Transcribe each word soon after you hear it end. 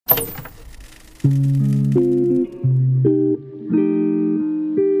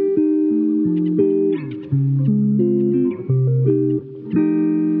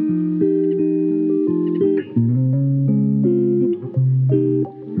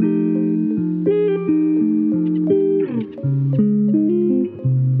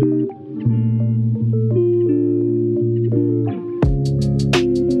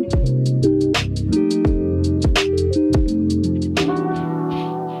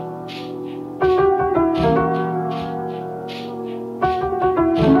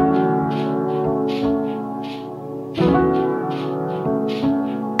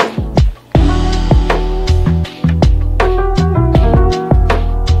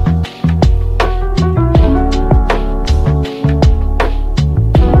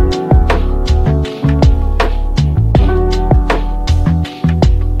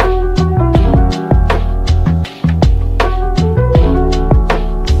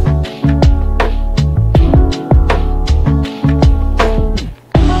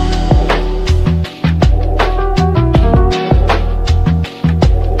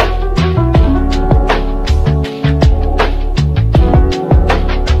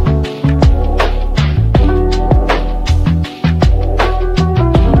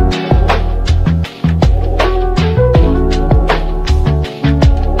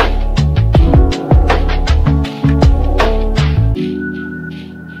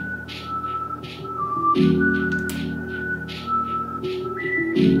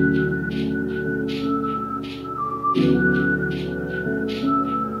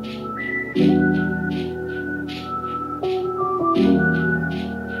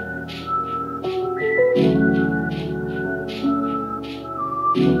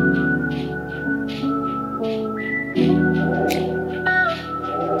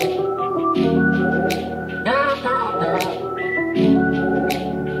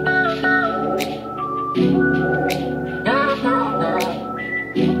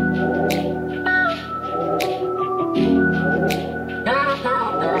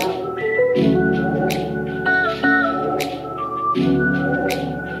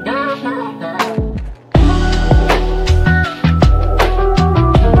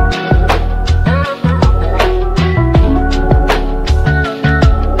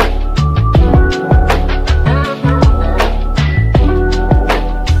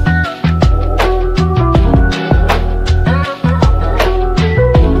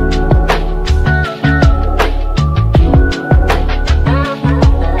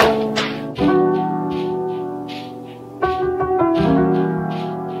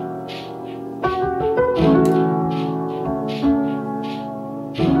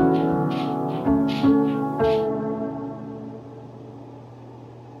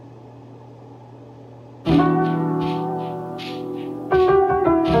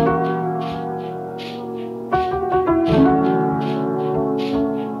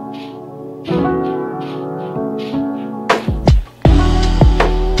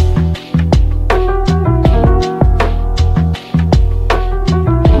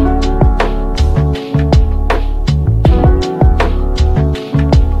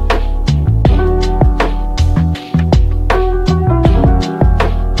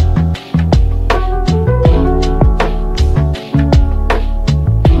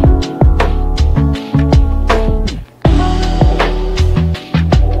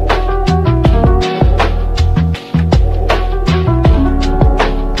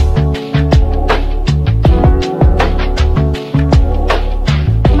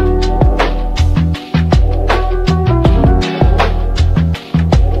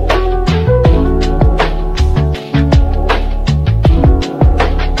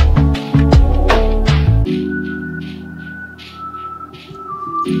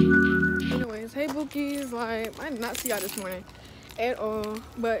Anyways, hey Bookies, like I did not see y'all this morning at all,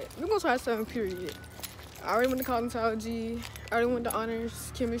 but we're gonna try something period. I already went to cosmetology, I already went to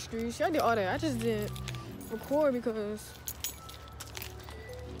honors, chemistry, I did all that. I just didn't record because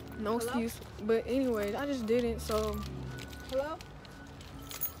no excuse. But anyways, I just didn't, so Hello?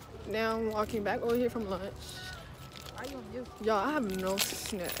 now I'm walking back over here from lunch. Are you on mute? Y'all, I have no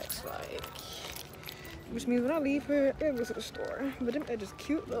snacks, like, which means when I leave here, I gotta go to the store. But them edges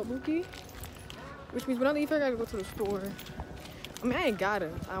cute, little Bookie. Which means when I leave here, I gotta go to the store. I mean, I ain't gotta.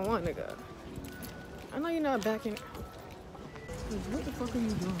 I want to go. I know you're not backing. What the fuck are you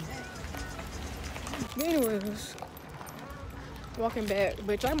doing? But anyways, walking back.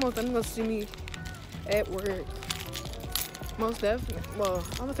 But y'all most definitely gonna see me at work. Most definitely. Well,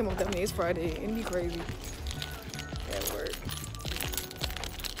 I'm gonna say most definitely. It's Friday. It'd be crazy. At work.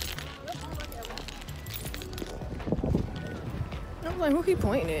 I was like, who he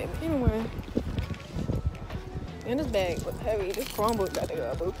pointing at? Anyway. And this bag was heavy. This Chromebook got to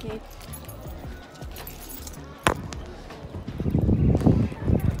go, Bookie.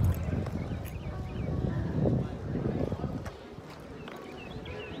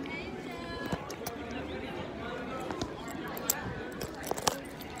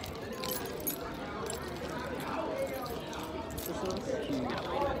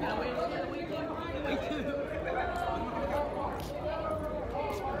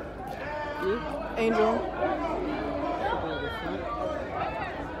 Angel.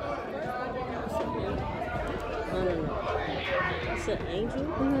 It's an angel?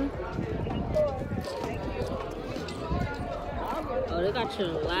 Oh, they got you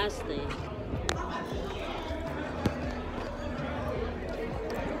the last thing.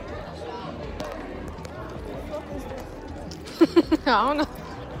 I don't know.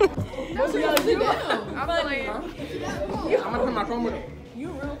 That's what I'm doing. I'm playing. I'm gonna put my phone with it. You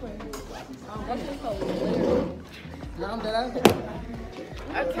real quick. That's just hilarious. Now I'm dead.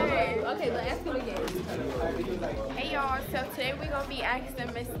 Okay, let's ask him again. Hey y'all, so today we're gonna be asking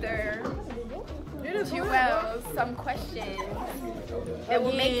Mr. Jewel some questions that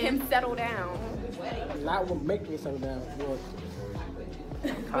will make him settle down. That will make me settle down.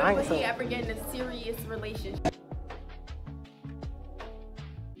 When will he ever get in a serious relationship?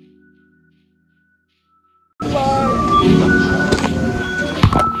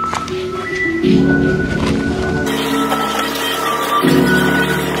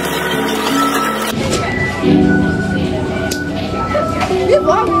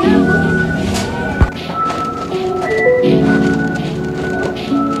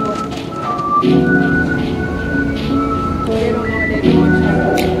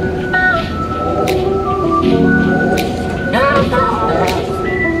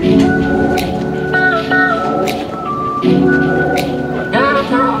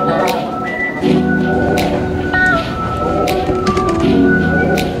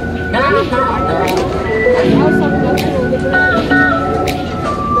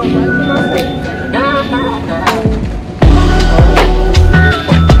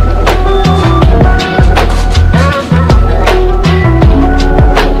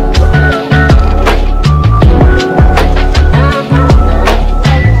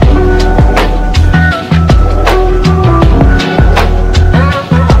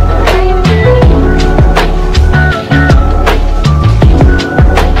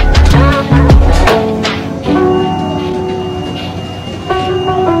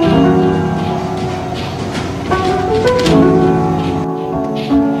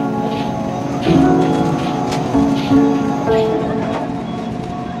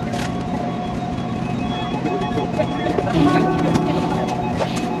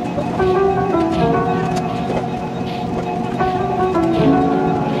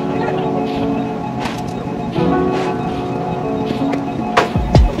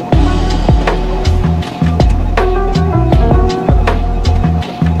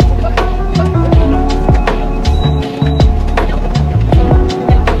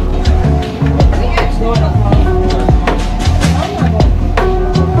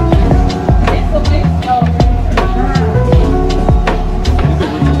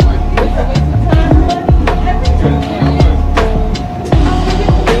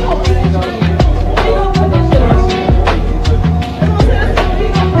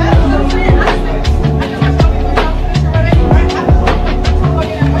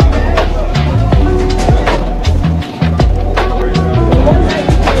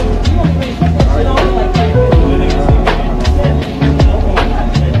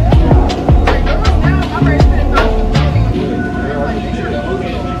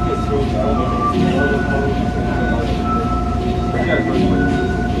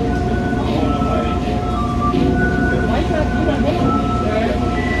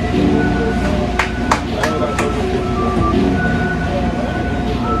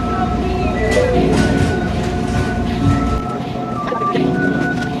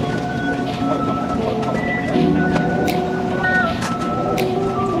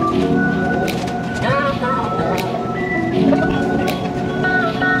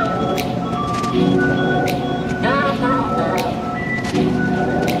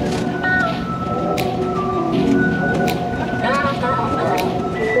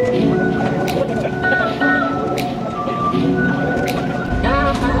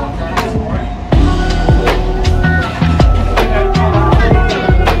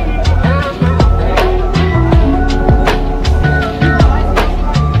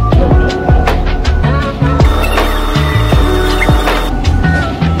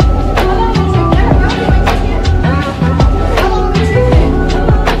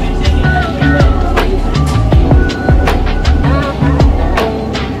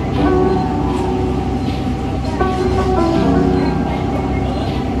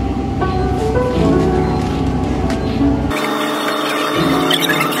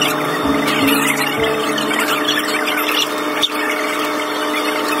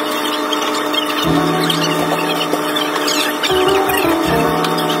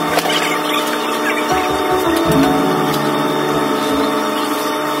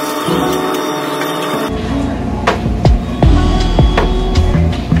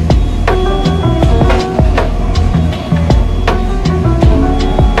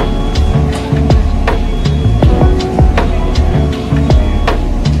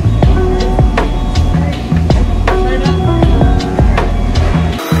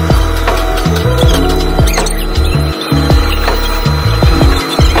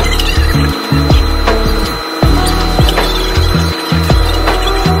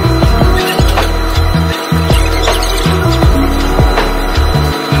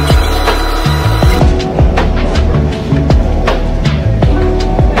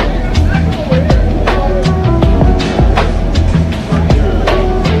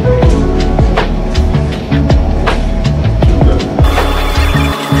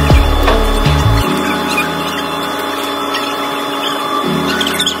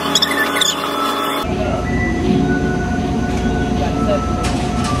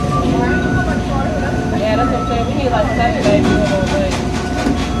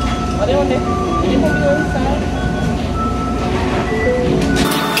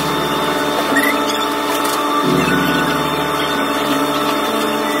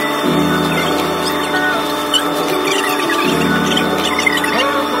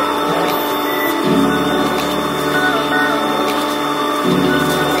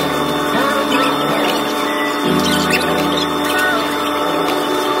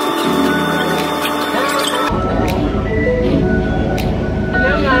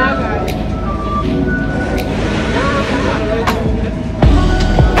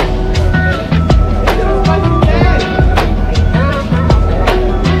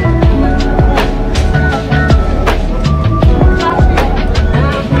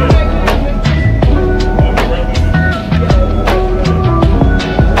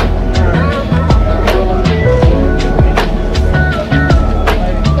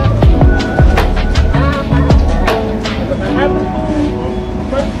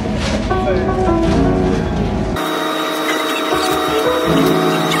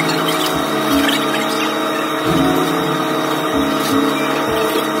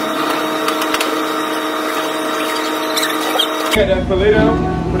 Got that fillet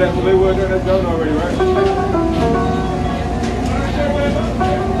down? Put that fillet wood there, that's done already, right?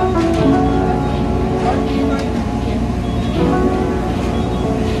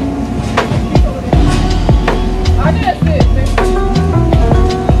 I think that's it.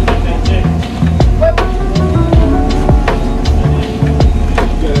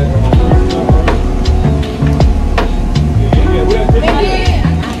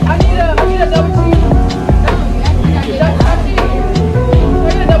 I need a double cheese. I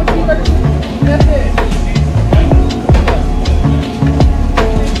need a double cheeseburger. That's it.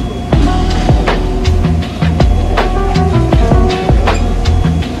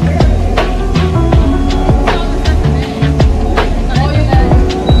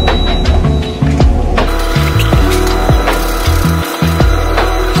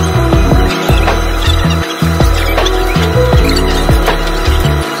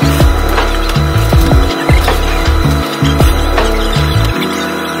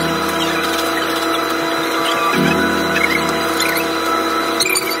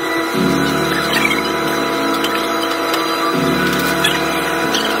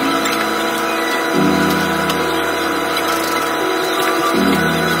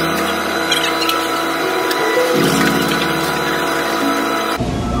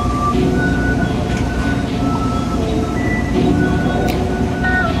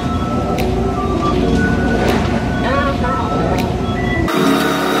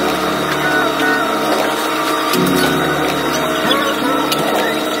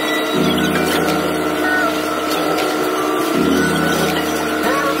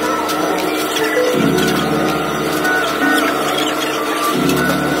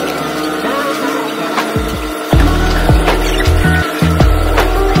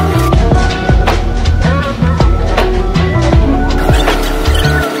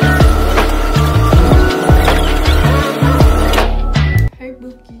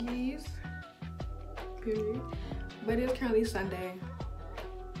 Period. But it's currently Sunday.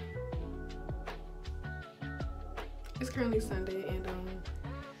 It's currently Sunday, and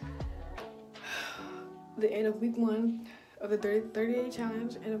the end of week 1 of the 30-day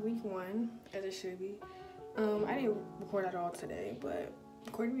challenge, end of week 1, as it should be. I didn't record at all today, but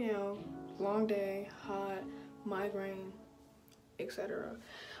recording now, long day, hot, migraine, etc.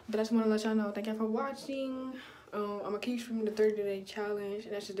 But I just want to let y'all know, thank y'all for watching. I'm gonna keep streaming the 30-day challenge,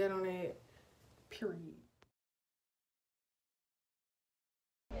 and that's just that on it. Period.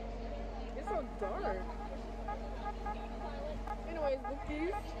 It's so dark. Anyways,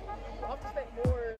 bookies.